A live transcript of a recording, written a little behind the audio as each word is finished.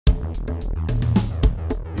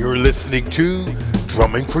You're listening to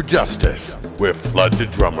Drumming for Justice with Flood the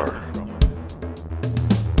Drummer.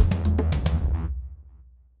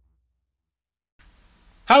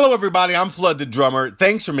 Hello everybody, I'm Flood the Drummer.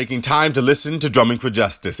 Thanks for making time to listen to Drumming for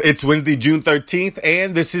Justice. It's Wednesday, June 13th,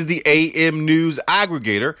 and this is the AM News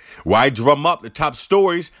Aggregator, where I drum up the top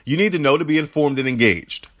stories you need to know to be informed and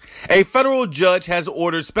engaged. A federal judge has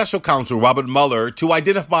ordered special counsel Robert Mueller to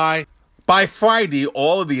identify by Friday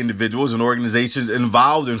all of the individuals and organizations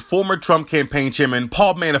involved in former Trump campaign chairman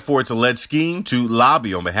Paul Manafort's alleged scheme to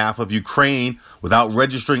lobby on behalf of Ukraine without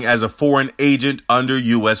registering as a foreign agent under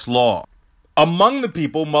U.S. law. Among the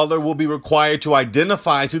people Mueller will be required to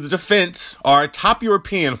identify to the defense are top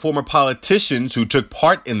European former politicians who took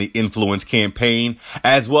part in the influence campaign,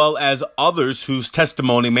 as well as others whose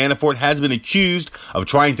testimony Manafort has been accused of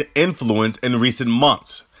trying to influence in recent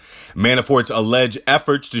months. Manafort's alleged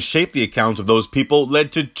efforts to shape the accounts of those people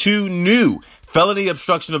led to 2 new felony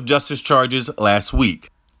obstruction of justice charges last week.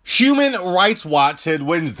 Human Rights Watch said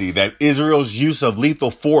Wednesday that Israel's use of lethal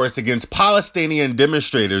force against Palestinian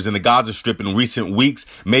demonstrators in the Gaza Strip in recent weeks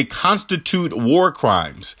may constitute war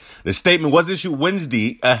crimes. The statement was issued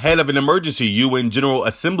Wednesday ahead of an emergency UN General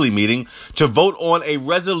Assembly meeting to vote on a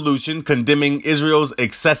resolution condemning Israel's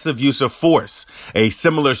excessive use of force. A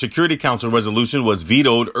similar Security Council resolution was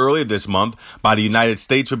vetoed earlier this month by the United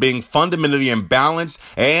States for being fundamentally imbalanced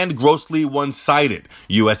and grossly one-sided,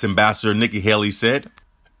 U.S. Ambassador Nikki Haley said.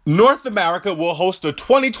 North America will host the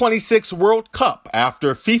 2026 World Cup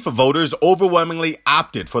after FIFA voters overwhelmingly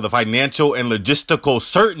opted for the financial and logistical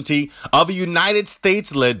certainty of a United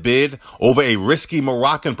States-led bid over a risky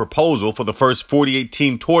Moroccan proposal for the first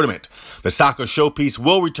 48-team tournament. The soccer showpiece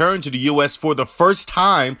will return to the U.S. for the first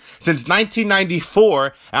time since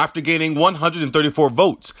 1994 after gaining 134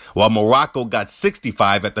 votes, while Morocco got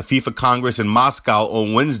 65 at the FIFA Congress in Moscow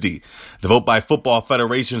on Wednesday. The vote by football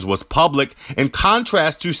federations was public, in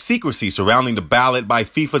contrast to secrecy surrounding the ballot by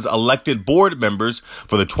FIFA's elected board members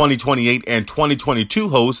for the 2028 and 2022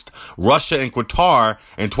 hosts, Russia and Qatar,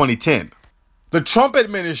 in 2010. The Trump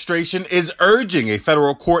administration is urging a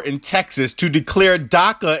federal court in Texas to declare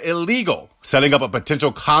DACA illegal, setting up a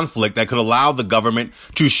potential conflict that could allow the government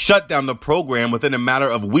to shut down the program within a matter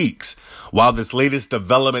of weeks. While this latest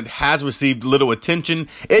development has received little attention,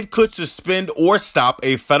 it could suspend or stop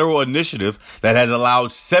a federal initiative that has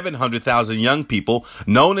allowed 700,000 young people,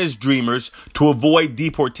 known as Dreamers, to avoid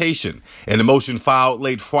deportation. In a motion filed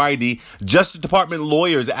late Friday, Justice Department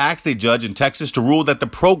lawyers asked a judge in Texas to rule that the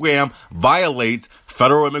program violates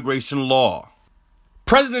federal immigration law.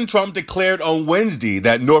 President Trump declared on Wednesday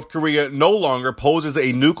that North Korea no longer poses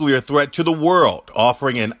a nuclear threat to the world,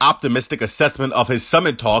 offering an optimistic assessment of his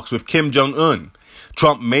summit talks with Kim Jong-un.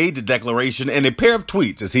 Trump made the declaration in a pair of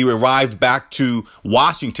tweets as he arrived back to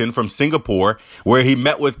Washington from Singapore, where he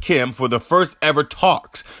met with Kim for the first ever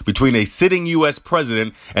talks between a sitting U.S.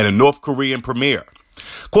 president and a North Korean premier.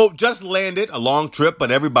 Quote, just landed a long trip, but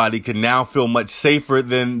everybody can now feel much safer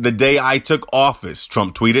than the day I took office,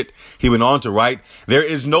 Trump tweeted. He went on to write, there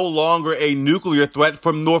is no longer a nuclear threat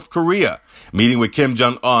from North Korea. Meeting with Kim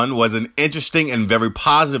Jong-un was an interesting and very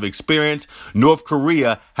positive experience. North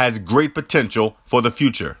Korea has great potential for the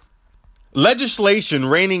future. Legislation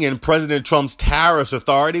reining in President Trump's tariffs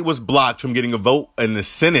authority was blocked from getting a vote in the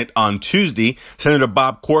Senate on Tuesday. Senator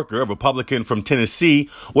Bob Corker, a Republican from Tennessee,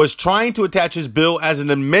 was trying to attach his bill as an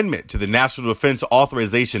amendment to the National Defense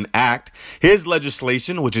Authorization Act. His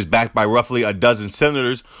legislation, which is backed by roughly a dozen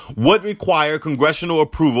senators, would require congressional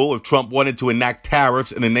approval if Trump wanted to enact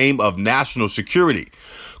tariffs in the name of national security.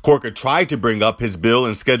 Corker tried to bring up his bill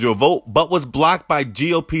and schedule a vote, but was blocked by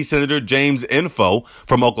GOP Senator James Info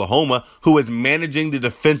from Oklahoma, who is managing the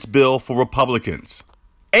defense bill for Republicans.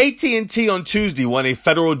 AT&T on Tuesday won a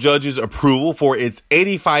federal judge's approval for its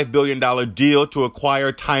 $85 billion deal to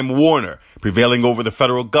acquire Time Warner, prevailing over the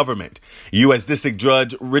federal government. U.S. District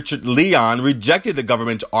Judge Richard Leon rejected the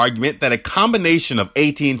government's argument that a combination of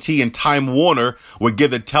AT&T and Time Warner would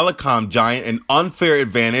give the telecom giant an unfair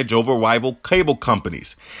advantage over rival cable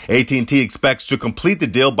companies. AT&T expects to complete the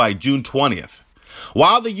deal by June 20th.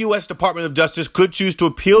 While the U.S. Department of Justice could choose to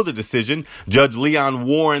appeal the decision, Judge Leon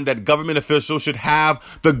warned that government officials should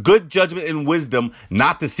have the good judgment and wisdom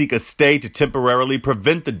not to seek a stay to temporarily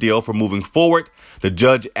prevent the deal from moving forward. The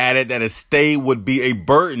judge added that a stay would be a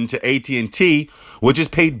burden to AT&T, which has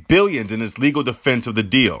paid billions in its legal defense of the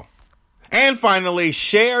deal. And finally,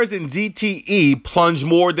 shares in ZTE plunged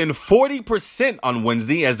more than 40% on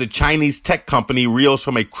Wednesday as the Chinese tech company reels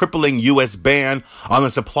from a crippling U.S. ban on the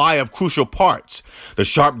supply of crucial parts. The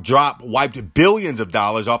sharp drop wiped billions of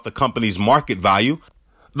dollars off the company's market value.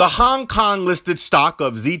 The Hong Kong-listed stock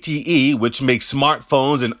of ZTE, which makes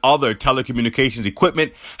smartphones and other telecommunications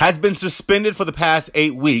equipment, has been suspended for the past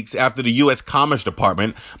 8 weeks after the U.S. Commerce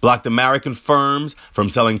Department blocked American firms from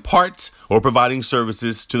selling parts or providing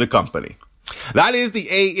services to the company. That is the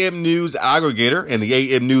AM News Aggregator, and the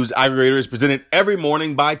AM News Aggregator is presented every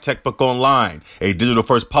morning by TechBook Online, a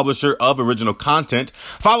digital-first publisher of original content.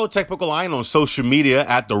 Follow TechBook Online on social media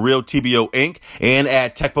at The Real TBO Inc. and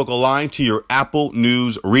add TechBook Online to your Apple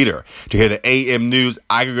News reader. To hear the AM News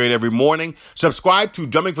Aggregator every morning, subscribe to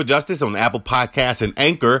Drumming for Justice on Apple Podcasts and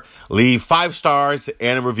Anchor. Leave 5 stars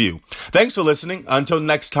and a review. Thanks for listening. Until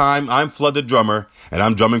next time, I'm Flood the Drummer, and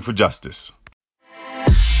I'm drumming for justice.